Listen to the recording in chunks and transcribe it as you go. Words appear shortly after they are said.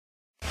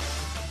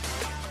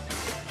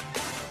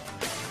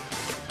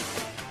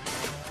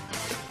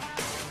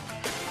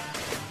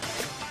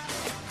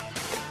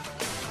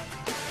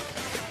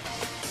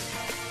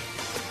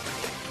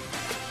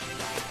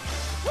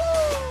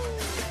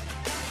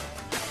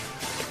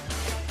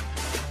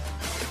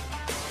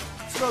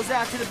goes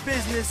out to the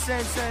business,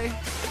 Sensei.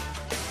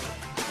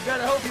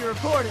 Gotta hope you're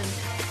recording.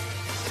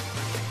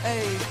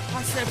 Hey,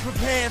 I said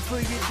prepare for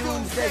your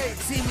doomsday.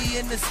 See me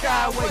in the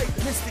skyway,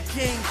 Mr.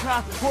 King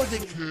Cop, or the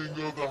king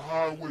of the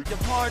highway.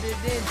 Departed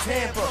in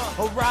Tampa,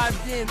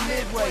 arrived in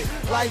Midway.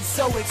 Life's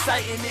so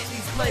exciting, it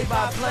needs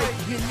play-by-play.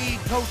 You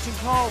need coaching,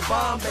 call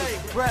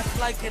Bombay. Breath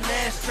like an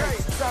ashtray.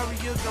 Sorry,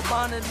 your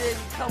Gabbana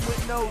didn't come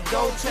with no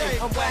Dolce.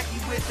 I'm wacky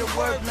with the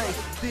wordplay.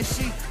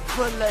 Fishy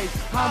fillet.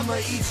 I'ma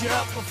eat you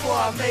up before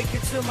I make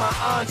it to my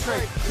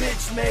entree.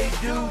 Bitch made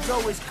dudes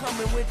always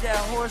coming with that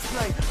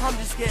horseplay. I'm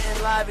just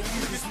getting live and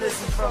you just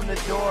listen from the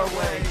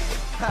doorway.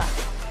 Ha.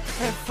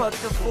 And fuck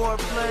the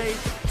foreplay.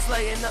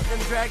 Slaying up them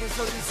dragons,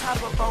 so just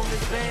hop up on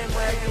this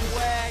bandwagon.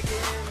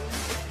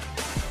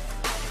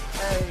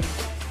 Hey.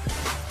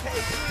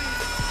 Hey,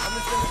 I'm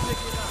just gonna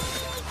pick it up.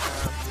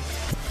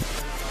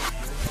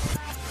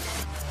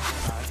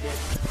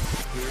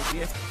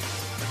 Here.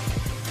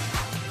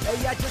 Hey,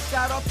 I just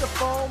got off the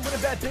phone with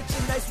a bad bitch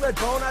and nice red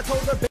bone. I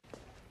told her.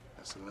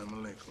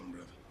 Assalamu alaikum,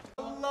 brother.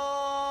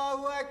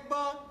 Allahu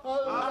Akbar.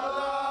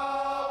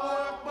 Allahu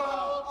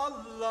Akbar.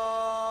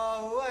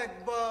 Allahu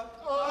Akbar.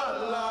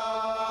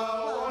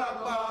 Allahu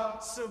Akbar.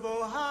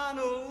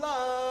 Subhanallah.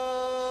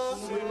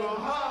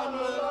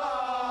 Subhanallah.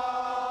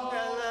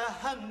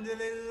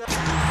 Alhamdulillah.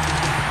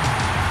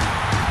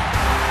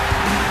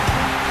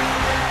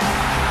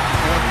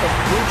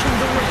 Approaching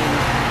the ring,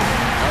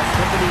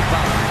 accompanied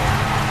by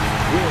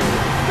Will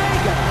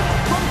Vega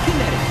from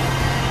Connecticut,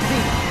 the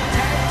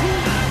tag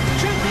team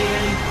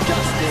champion,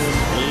 Justin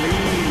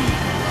Lee.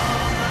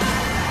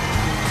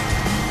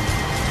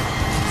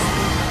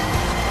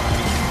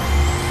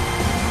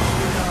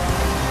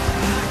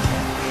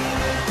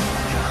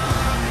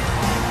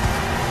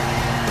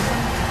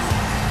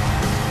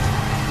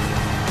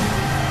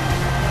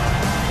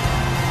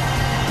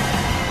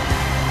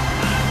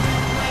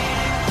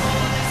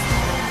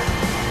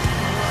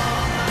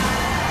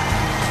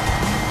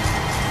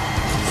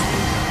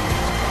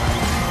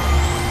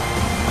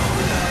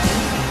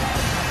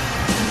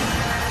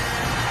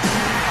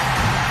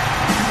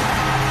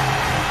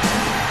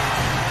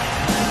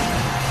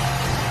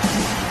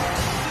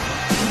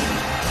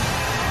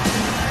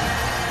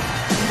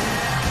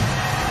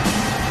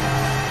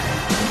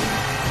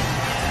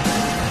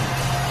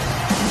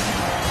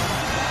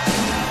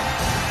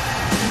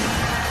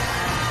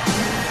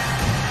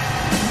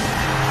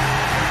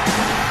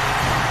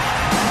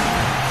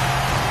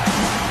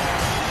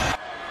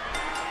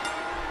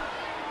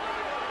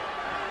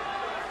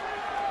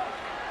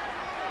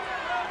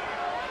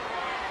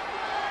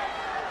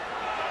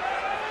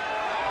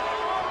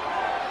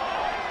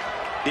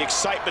 The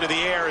excitement of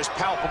the air is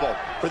palpable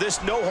for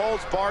this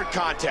no-holds-barred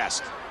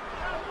contest.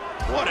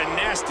 What a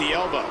nasty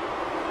elbow.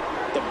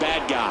 The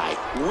bad guy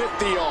with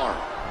the arm.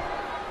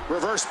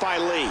 Reversed by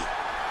Lee.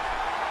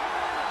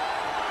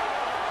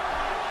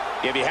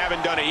 If you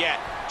haven't done it yet,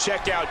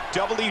 check out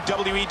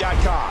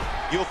WWE.com.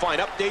 You'll find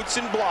updates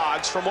and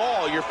blogs from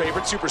all your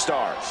favorite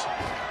superstars.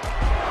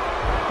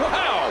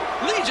 Wow!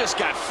 Lee just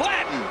got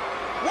flattened.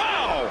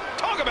 Wow!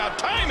 Talk about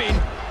timing.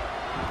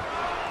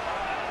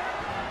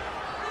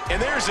 And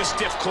there's a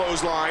stiff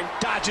clothesline.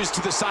 Dodges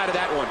to the side of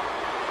that one.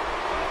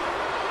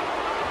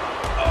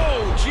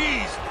 Oh,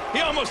 geez.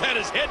 He almost had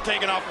his head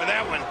taken off with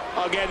that one.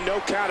 Again,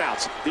 no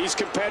countouts. These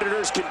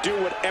competitors can do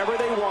whatever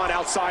they want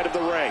outside of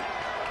the ring.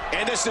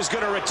 And this is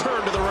going to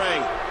return to the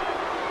ring.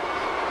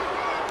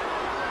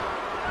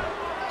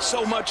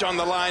 So much on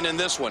the line in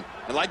this one.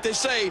 And like they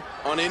say,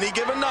 on any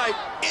given night,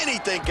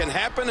 anything can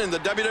happen in the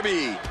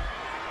WWE.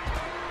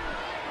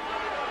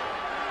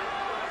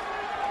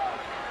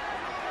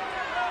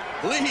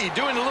 Lee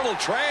doing a little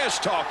trash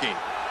talking.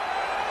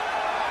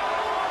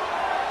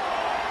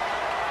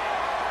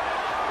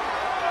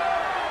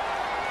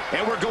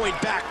 And we're going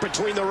back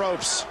between the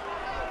ropes.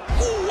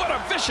 Ooh, what a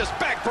vicious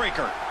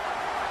backbreaker.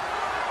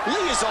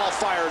 Lee is all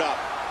fired up.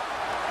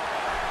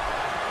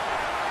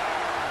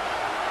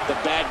 The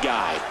bad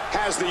guy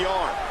has the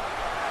arm.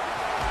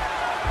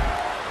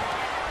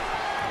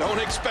 Don't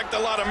expect a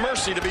lot of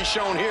mercy to be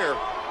shown here.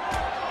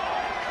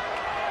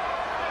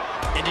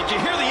 And did you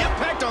hear the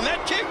impact on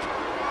that kick?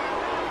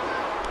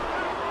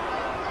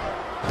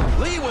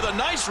 Lee with a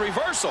nice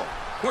reversal.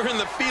 We're in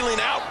the feeling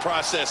out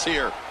process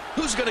here.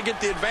 Who's going to get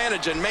the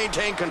advantage and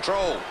maintain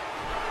control?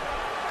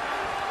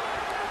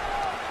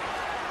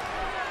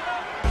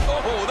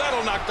 Oh,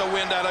 that'll knock the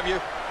wind out of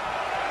you.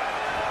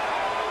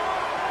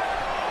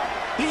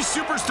 These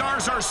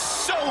superstars are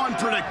so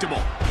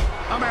unpredictable.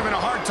 I'm having a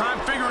hard time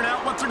figuring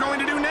out what they're going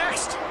to do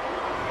next.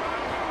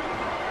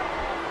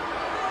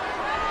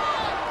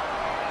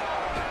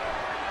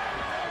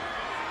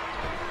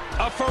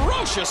 A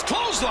ferocious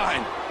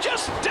clothesline.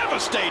 Just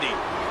devastating.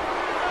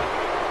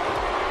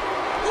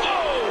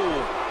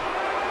 Whoa!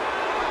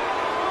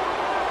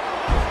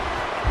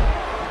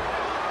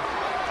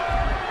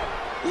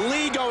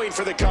 Lee going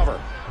for the cover.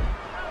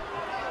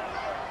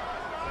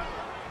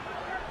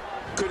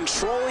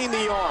 Controlling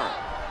the arm.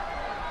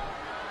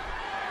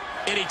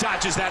 And he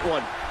dodges that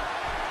one.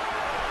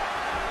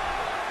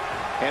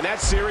 And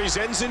that series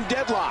ends in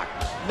deadlock.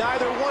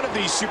 Neither one of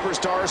these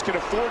superstars can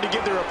afford to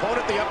give their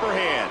opponent the upper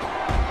hand.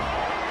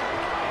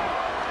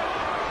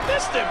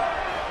 Missed him.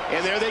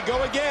 And there they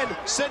go again,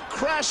 sent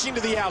crashing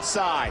to the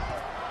outside.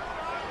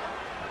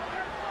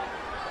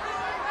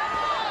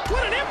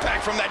 What an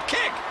impact from that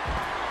kick.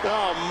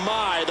 Oh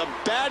my, the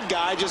bad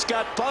guy just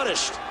got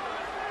punished.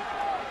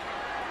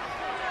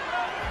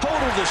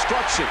 Total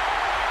destruction.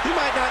 He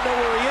might not know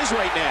where he is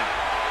right now.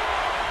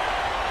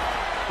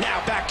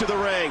 Now back to the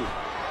ring.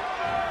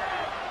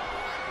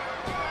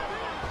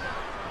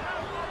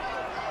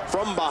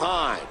 From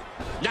behind.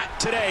 Not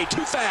today,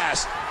 too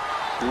fast.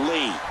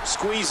 Lee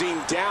squeezing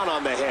down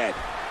on the head.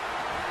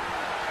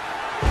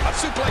 A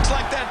suplex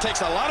like that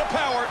takes a lot of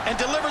power and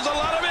delivers a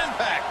lot of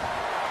impact.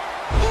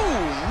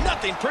 Ooh,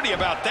 nothing pretty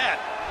about that.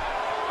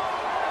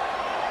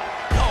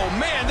 Oh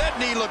man, that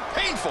knee looked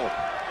painful.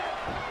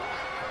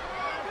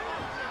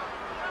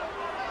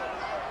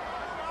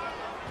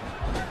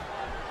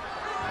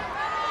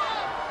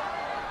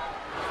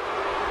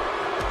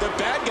 The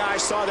bad guy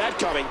saw that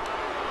coming.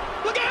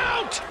 Look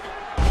out!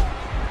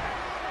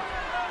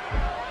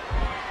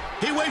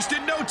 He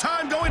wasted no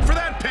time going for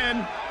that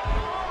pin.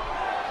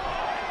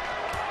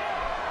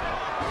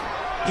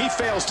 He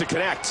fails to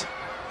connect.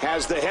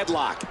 Has the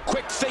headlock.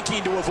 Quick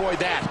thinking to avoid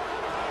that.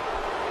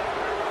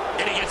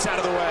 And he gets out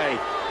of the way.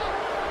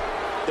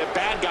 The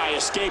bad guy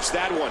escapes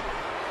that one.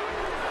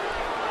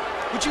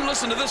 Would you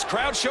listen to this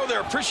crowd show their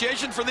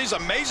appreciation for these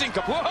amazing...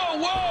 Whoa,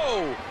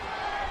 whoa!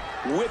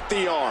 With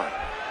the arm.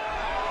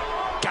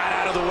 Got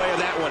out of the way of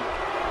that one.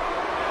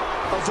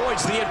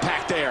 Avoids the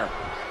impact there.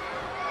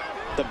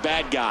 The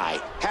bad guy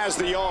has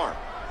the arm.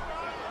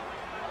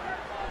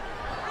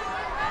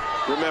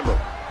 Remember,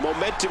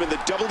 momentum in the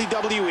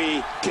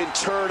WWE can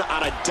turn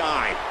on a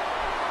dime.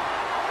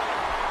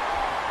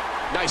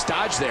 Nice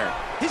dodge there.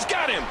 He's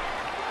got him.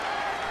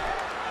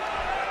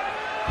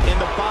 In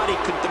the body,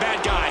 the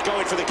bad guy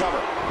going for the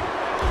cover.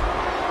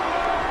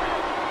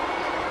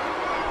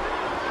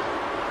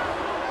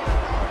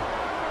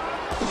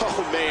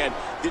 Oh, man.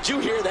 Did you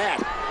hear that?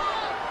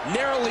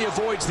 Narrowly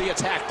avoids the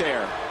attack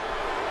there.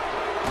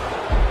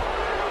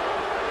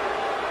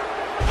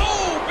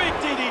 Oh, big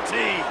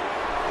DDT.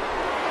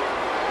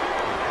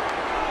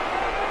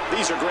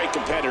 These are great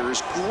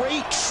competitors.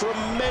 Great,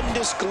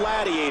 tremendous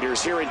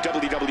gladiators here in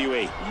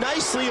WWE.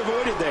 Nicely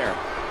avoided there.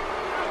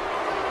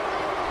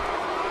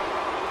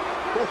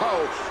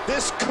 Whoa,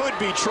 this could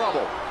be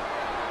trouble.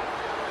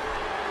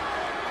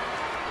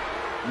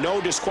 No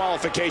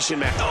disqualification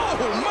match. Oh,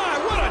 my,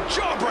 what a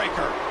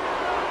jawbreaker.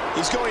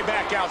 He's going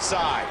back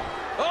outside.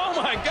 Oh,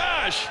 my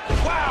gosh.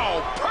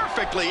 Wow,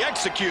 perfectly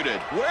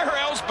executed. Where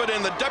else but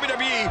in the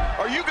WWE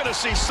are you going to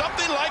see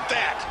something like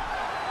that?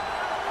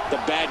 The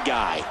bad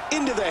guy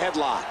into the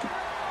headlock.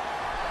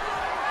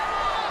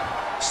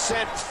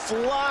 Sent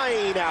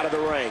flying out of the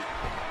ring.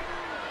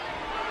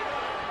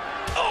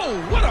 Oh,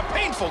 what a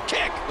painful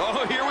kick.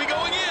 Oh, here we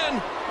go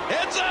again.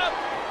 Heads up.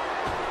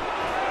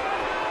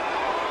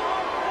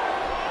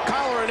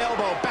 Collar and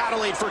elbow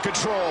battling for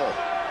control.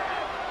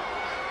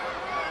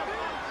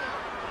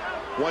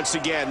 Once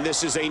again,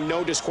 this is a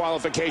no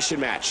disqualification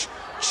match.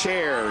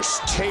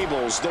 Chairs,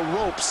 tables, the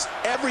ropes,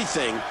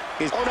 everything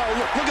is... Oh no,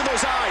 look at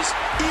those eyes.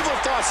 Evil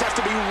thoughts have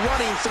to be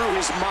running through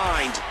his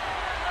mind.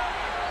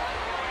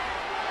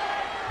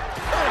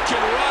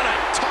 Hurricane Rana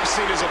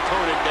tossing his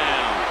opponent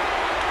down.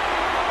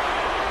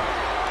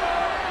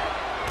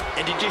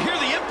 And did you hear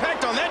the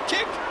impact on that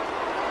kick?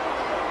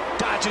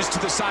 Dodges to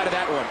the side of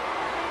that one.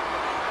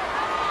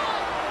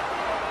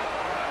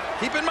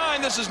 Keep in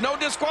mind, this is no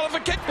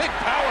disqualification. Big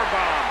power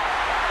bomb.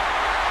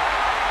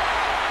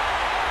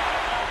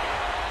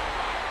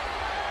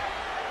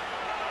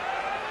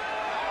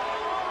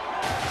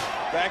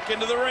 Back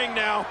into the ring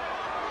now.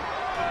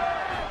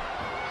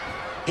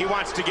 He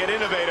wants to get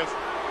innovative.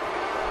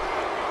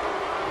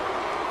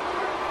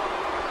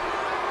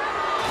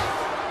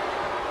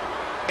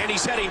 And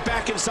he's heading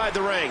back inside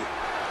the ring.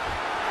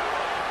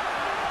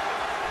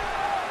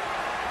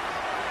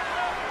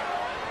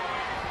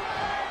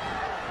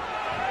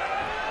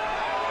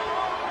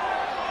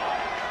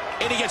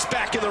 And he gets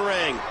back in the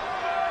ring.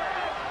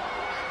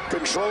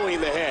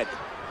 Controlling the head.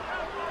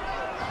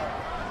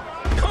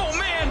 Oh,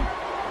 man.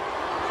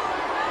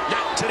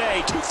 Not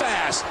today. Too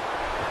fast.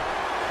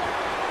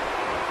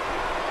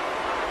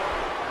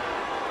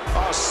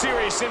 Oh,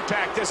 serious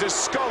impact as his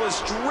skull is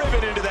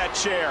driven into that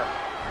chair.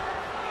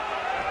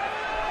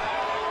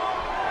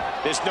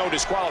 This no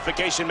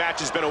disqualification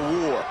match has been a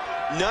war.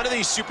 None of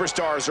these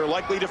superstars are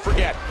likely to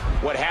forget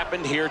what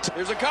happened here.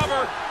 Here's a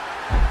cover.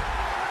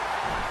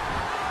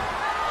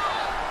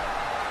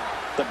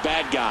 The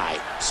bad guy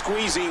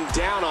squeezing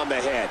down on the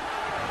head.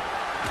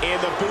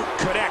 And the boot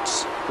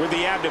connects with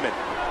the abdomen.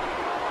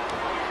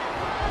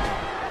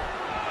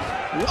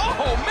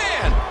 Oh,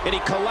 man. And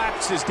he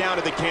collapses down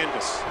to the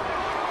canvas.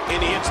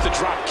 And he hits the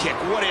drop kick.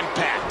 What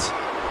impact.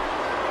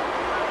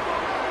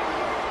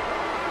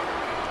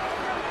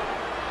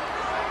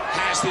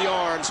 Has the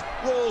arms,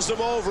 rolls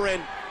him over,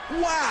 and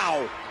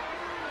wow.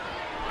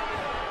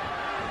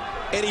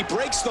 And he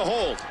breaks the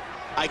hold.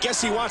 I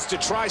guess he wants to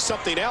try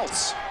something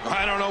else.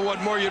 I don't know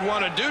what more you'd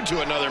want to do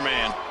to another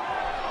man.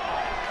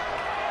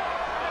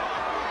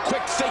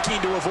 Quick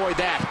thinking to avoid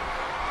that.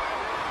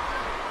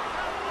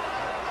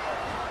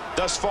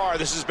 Thus far,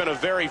 this has been a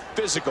very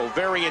physical,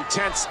 very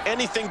intense,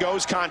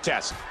 anything-goes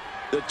contest.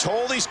 The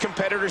toll these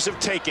competitors have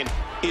taken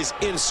is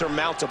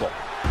insurmountable.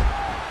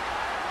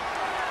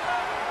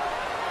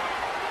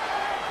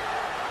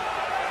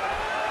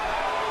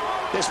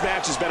 This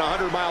match has been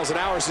 100 miles an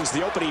hour since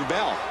the opening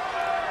bell.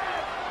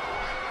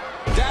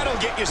 That'll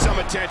get you some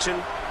attention.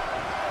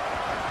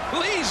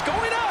 Lee's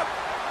going up.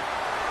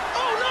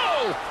 Oh,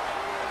 no.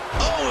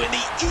 Oh, and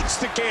he eats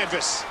the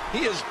canvas.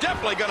 He is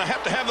definitely going to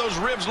have those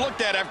ribs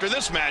looked at after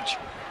this match.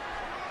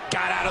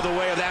 Got out of the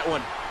way of that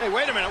one. Hey,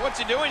 wait a minute. What's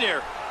he doing here?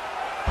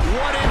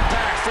 What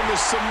impact from the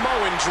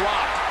Samoan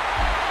drop.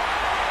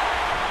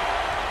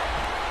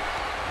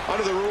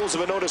 Under the rules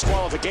of a no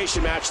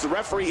disqualification match, the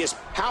referee is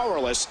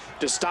powerless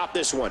to stop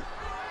this one.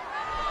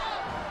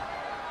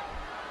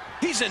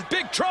 He's in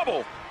big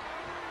trouble.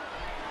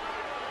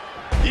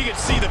 You can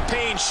see the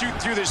pain shoot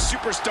through this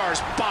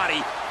superstar's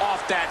body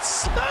off that.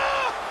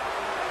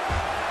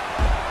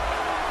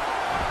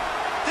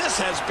 This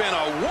has been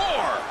a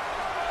war.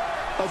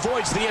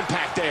 Avoids the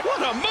impact there.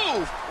 What a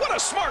move. What a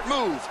smart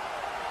move.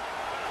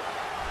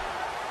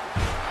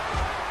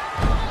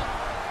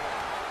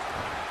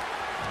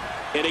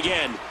 And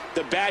again,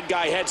 the bad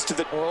guy heads to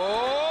the...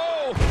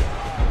 Oh!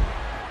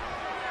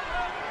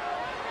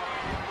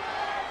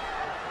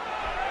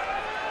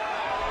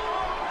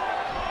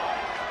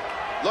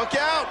 Look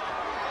out!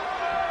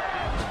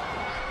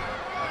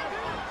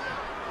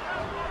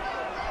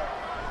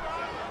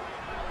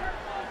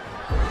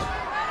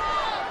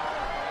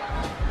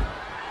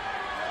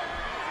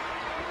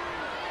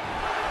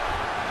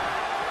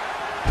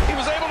 He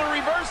was able to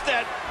reverse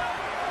that.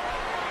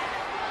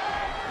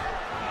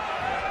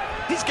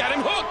 He's got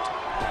him hooked.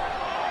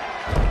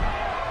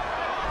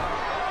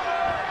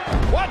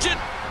 Watch it.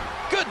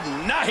 Good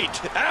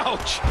night.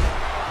 Ouch.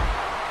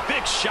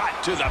 Big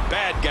shot to the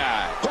bad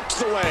guy. Hooks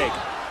the leg.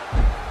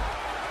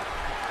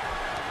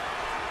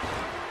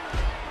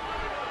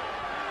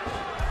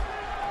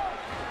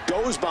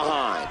 Goes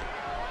behind.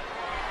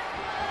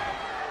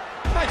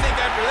 I think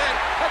after that,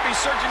 I'd be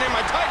searching in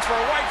my tights for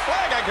a white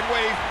flag I could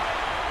wave.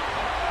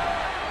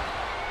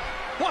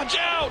 Watch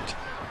out.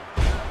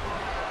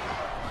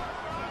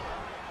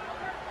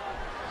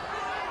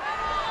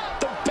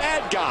 The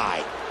bad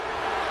guy.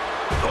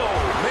 Oh,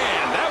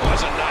 man, that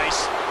wasn't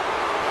nice.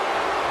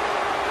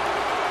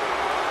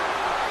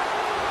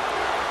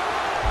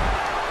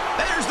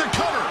 There's the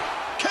cover.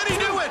 Can he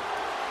do it?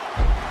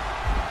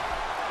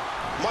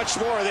 Much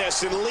more of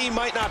this, and Lee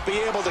might not be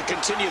able to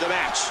continue the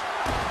match.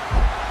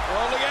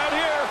 Oh, look out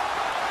here.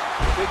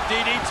 Big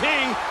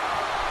DDT.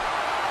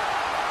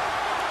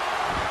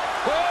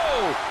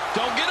 Whoa,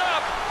 don't get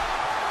up.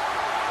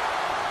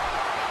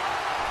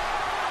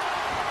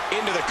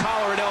 Into the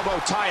collar and elbow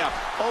tie-up.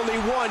 Only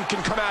one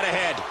can come out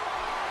ahead.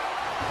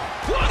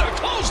 What a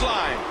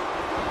clothesline.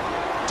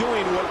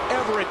 Doing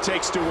whatever it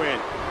takes to win.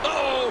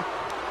 Uh-oh.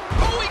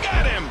 Oh, we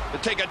got him. To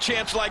take a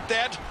chance like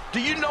that, do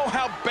you know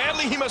how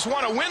badly he must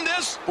want to win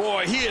this?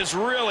 Boy, he is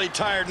really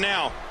tired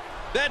now.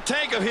 That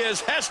tank of his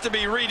has to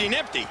be reading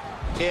empty.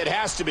 It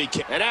has to be.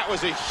 And that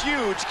was a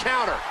huge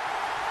counter.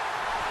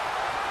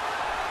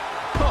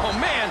 Oh,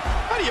 man,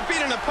 how do you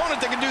beat an opponent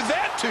that can do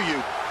that to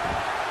you?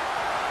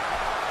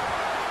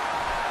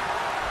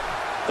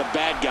 The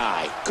bad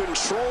guy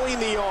controlling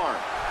the arm.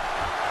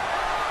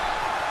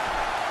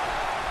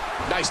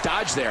 Nice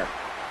dodge there.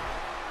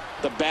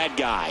 The bad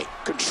guy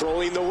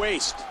controlling the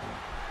waist.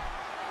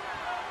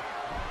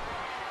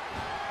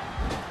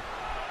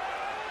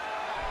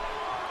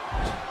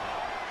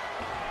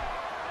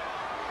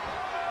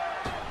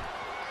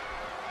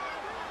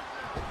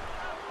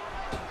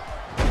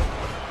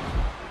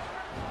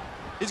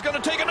 He's going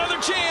to take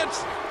another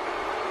chance.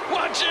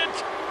 Watch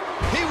it.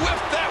 He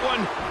whiffed that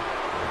one.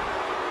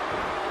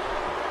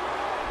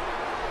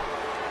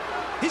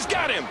 He's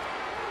got him.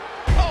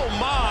 Oh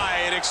my,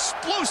 an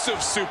explosive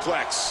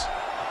suplex.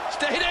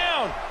 Stay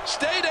down.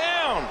 Stay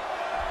down.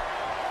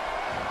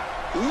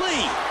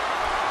 Lee.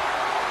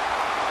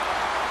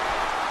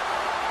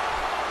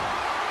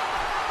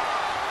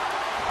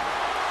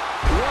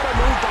 What a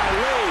move by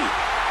Lee.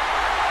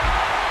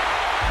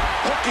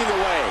 Hooking the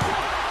leg.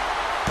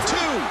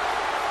 2,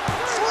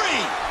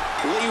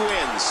 3. Lee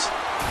wins.